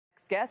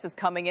guest is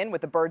coming in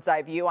with a bird's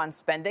eye view on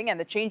spending and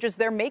the changes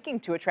they're making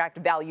to attract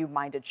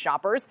value-minded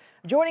shoppers.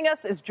 Joining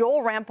us is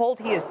Joel Rampoldt.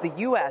 He is the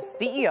U.S.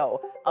 CEO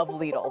of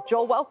Lidl.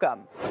 Joel,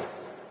 welcome.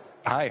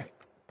 Hi.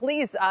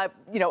 Please,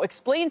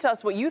 explain to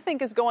us what you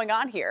think is going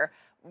on here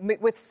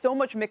with so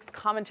much mixed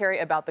commentary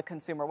about the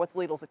consumer. What's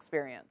Lidl's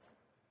experience?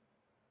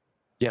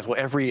 Yes, well,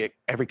 every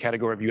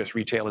category of U.S.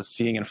 retail is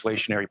seeing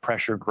inflationary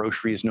pressure.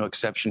 Grocery is no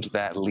exception to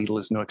that. Lidl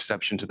is no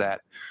exception to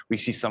that. We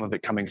see some of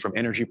it coming from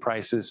energy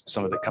prices,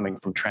 some of it coming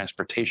from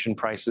transportation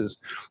prices,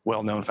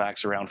 well-known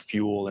facts around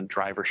fuel and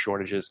driver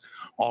shortages.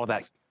 All of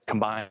that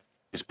combined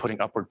is putting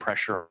upward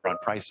pressure on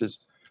prices.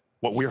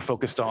 What we're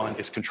focused on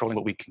is controlling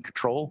what we can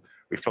control.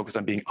 We're focused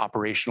on being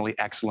operationally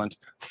excellent,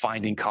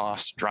 finding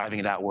costs, driving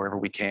it out wherever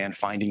we can,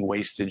 finding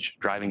wastage,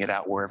 driving it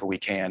out wherever we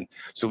can,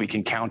 so we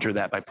can counter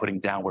that by putting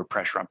downward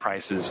pressure on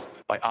prices,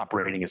 by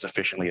operating as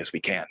efficiently as we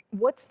can.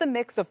 What's the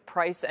mix of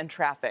price and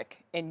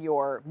traffic in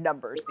your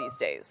numbers these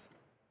days?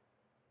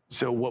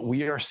 So what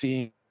we are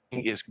seeing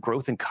is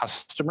growth in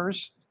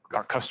customers.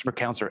 Our customer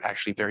counts are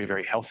actually very,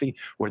 very healthy.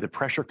 Where the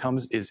pressure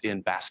comes is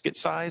in basket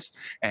size,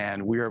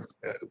 and we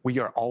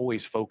are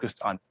always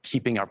focused on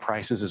keeping our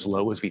prices as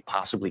low as we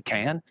possibly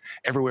can.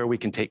 Everywhere we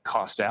can take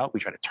cost out, we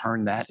try to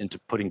turn that into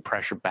putting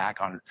pressure back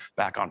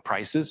on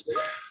prices.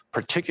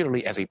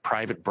 Particularly as a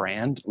private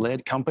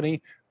brand-led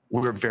company,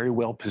 we're very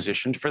well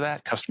positioned for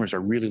that. Customers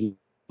are really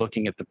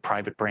looking at the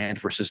private brand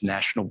versus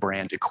national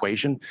brand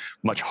equation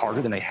much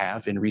harder than they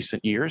have in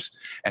recent years.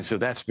 And so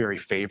that's very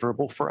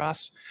favorable for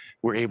us.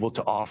 We're able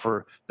to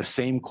offer the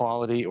same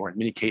quality, or in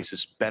many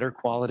cases, better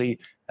quality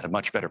at a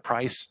much better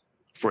price.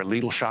 For a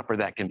Lidl shopper,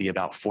 that can be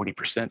about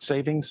 40%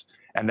 savings.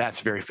 And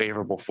that's very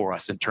favorable for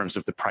us in terms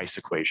of the price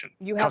equation.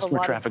 Customer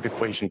traffic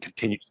equation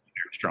continues to be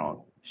very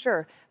strong.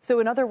 Sure.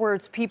 So in other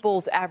words,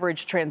 people's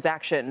average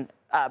transaction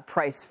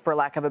price, for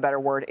lack of a better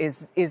word,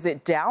 is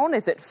it down?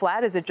 Is it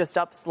flat? Is it just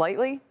up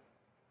slightly?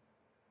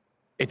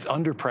 It's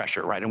under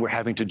pressure, right? And we're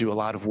having to do a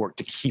lot of work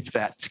to keep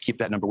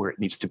that number where it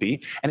needs to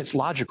be. And it's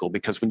logical,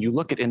 because when you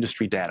look at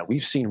industry data,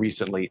 we've seen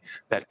recently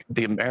that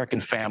the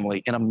American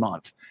family in a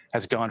month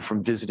has gone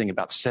from visiting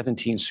about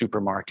 17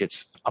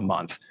 supermarkets a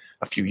month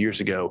a few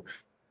years ago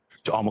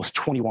to almost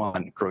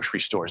 21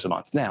 grocery stores a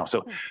month now.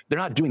 So they're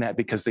not doing that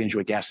because they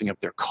enjoy gassing up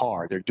their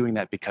car. They're doing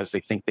that because they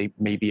think they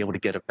may be able to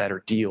get a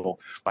better deal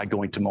by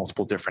going to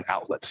multiple different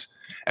outlets.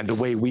 And the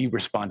way we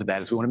respond to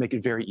that is we want to make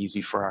it very easy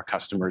for our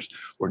customers.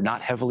 We're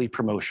not heavily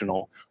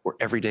promotional. We're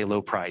everyday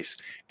low price.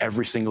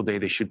 Every single day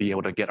they should be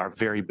able to get our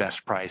very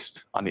best price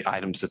on the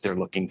items that they're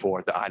looking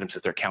for, the items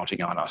that they're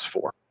counting on us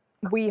for.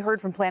 We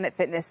heard from Planet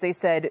Fitness. They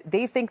said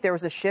they think there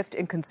was a shift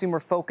in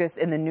consumer focus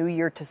in the new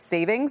year to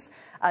savings.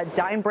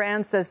 Dine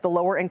Brand says the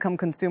lower income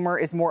consumer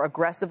is more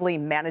aggressively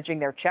managing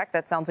their check.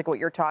 That sounds like what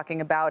you're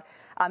talking about.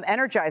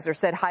 Energizer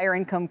said higher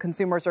income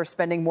consumers are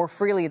spending more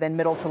freely than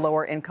middle to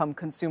lower income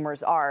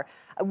consumers are.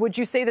 Would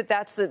you say that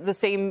that's the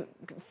same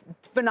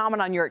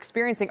phenomenon you're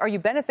experiencing? Are you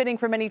benefiting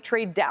from any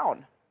trade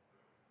down?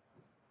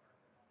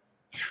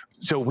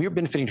 So we're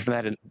benefiting from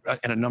that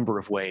in a number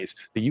of ways.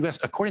 The U.S.,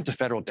 according to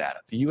federal data,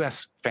 the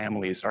U.S.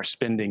 families are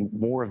spending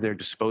more of their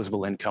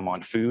disposable income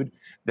on food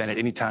than at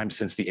any time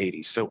since the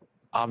 80s. So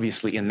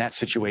obviously, in that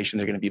situation,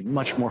 they're going to be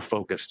much more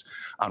focused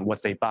on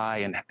what they buy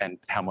and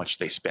how much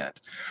they spend.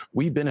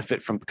 We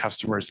benefit from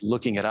customers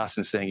looking at us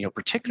and saying,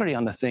 particularly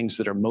on the things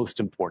that are most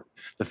important,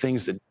 the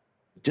things that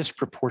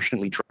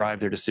disproportionately drive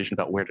their decision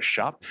about where to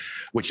shop,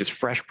 which is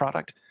fresh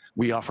product.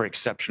 We offer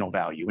exceptional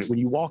value. When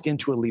you walk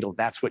into a Lidl,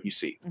 that's what you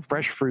see.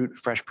 Fresh fruit,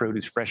 fresh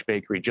produce, fresh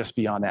bakery, just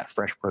beyond that,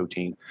 fresh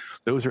protein.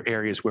 Those are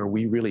areas where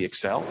we really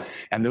excel,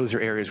 and those are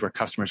areas where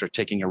customers are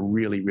taking a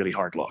really, really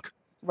hard look.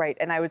 Right,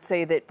 and I would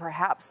say that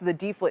perhaps the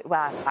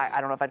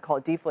I don't know if I'd call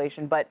it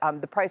deflation, but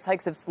the price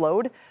hikes have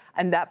slowed,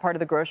 and that part of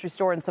the grocery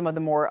store and some of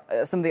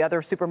the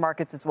other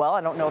supermarkets as well.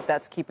 I don't know if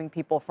that's keeping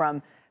people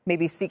from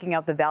maybe seeking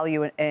out the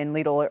value in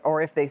Lidl,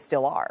 or if they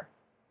still are.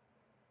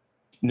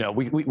 No,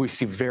 we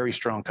see very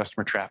strong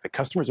customer traffic.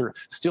 Customers are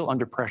still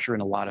under pressure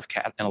in a lot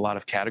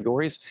of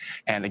categories,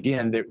 and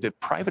again, the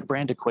private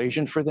brand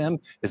equation for them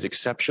is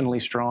exceptionally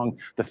strong.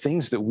 The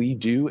things that we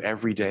do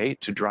every day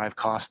to drive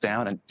costs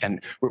down,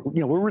 and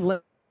we're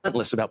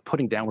relentless about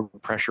putting downward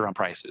pressure on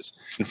prices.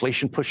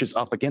 Inflation pushes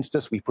up against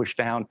us, we push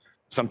down.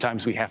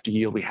 Sometimes we have to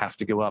yield, we have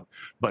to go up,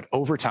 but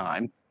over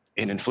time,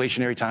 in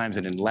inflationary times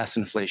and in less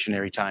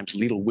inflationary times,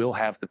 Lidl will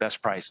have the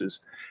best prices.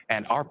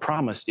 And our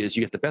promise is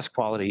you get the best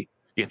quality,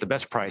 you get the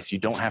best price, you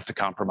don't have to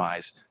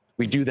compromise.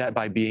 We do that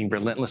by being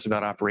relentless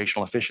about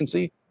operational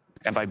efficiency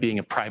and by being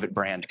a private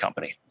brand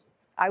company.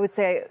 I would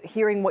say,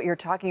 hearing what you're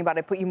talking about,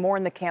 I put you more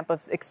in the camp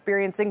of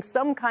experiencing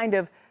some kind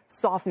of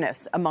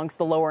softness amongst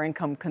the lower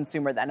income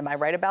consumer then. Am I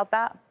right about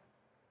that?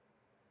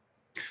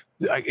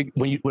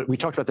 When we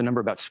talked about the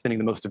number about spending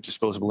the most of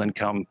disposable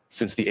income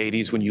since the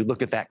 80s, when you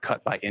look at that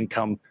cut by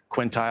income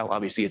quintile,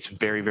 obviously it's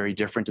very, very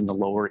different in the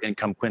lower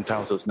income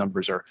quintiles. Those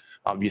numbers are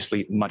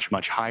obviously much,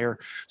 much higher.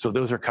 So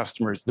those are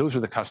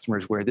the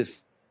customers where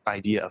this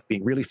idea of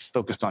being really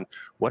focused on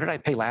what did I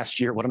pay last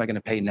year? What am I going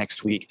to pay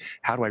next week?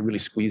 How do I really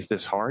squeeze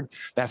this hard?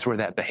 That's where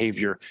that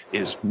behavior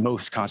is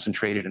most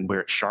concentrated and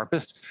where it's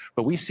sharpest.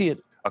 But we see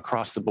it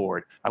across the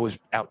board. I was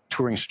out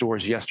touring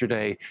stores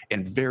yesterday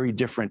in very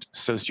different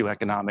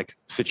socioeconomic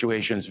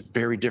situations,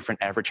 very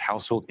different average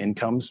household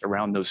incomes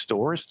around those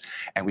stores.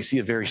 And we see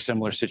a very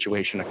similar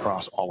situation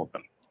across all of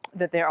them.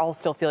 That they're all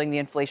still feeling the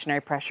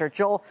inflationary pressure.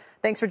 Joel,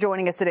 thanks for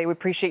joining us today. We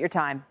appreciate your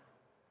time.